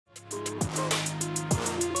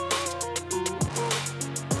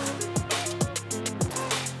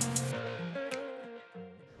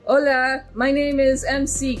Hola, my name is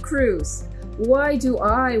MC Cruz. Why do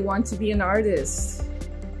I want to be an artist?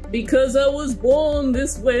 Because I was born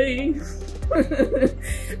this way.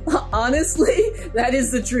 Honestly, that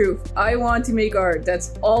is the truth. I want to make art.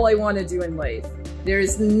 That's all I want to do in life. There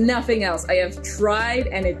is nothing else. I have tried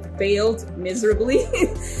and it failed miserably.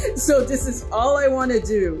 So this is all I want to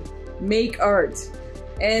do. Make art.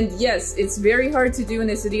 And yes, it's very hard to do in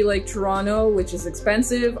a city like Toronto, which is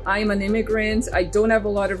expensive. I'm an immigrant. I don't have a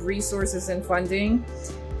lot of resources and funding.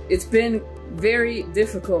 It's been very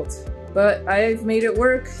difficult, but I've made it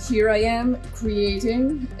work. Here I am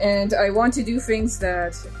creating, and I want to do things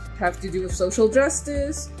that have to do with social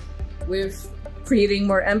justice, with creating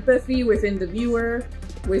more empathy within the viewer,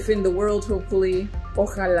 within the world, hopefully.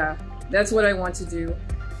 Ojalá. That's what I want to do.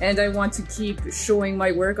 And I want to keep showing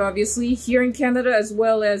my work, obviously, here in Canada as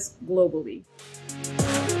well as globally.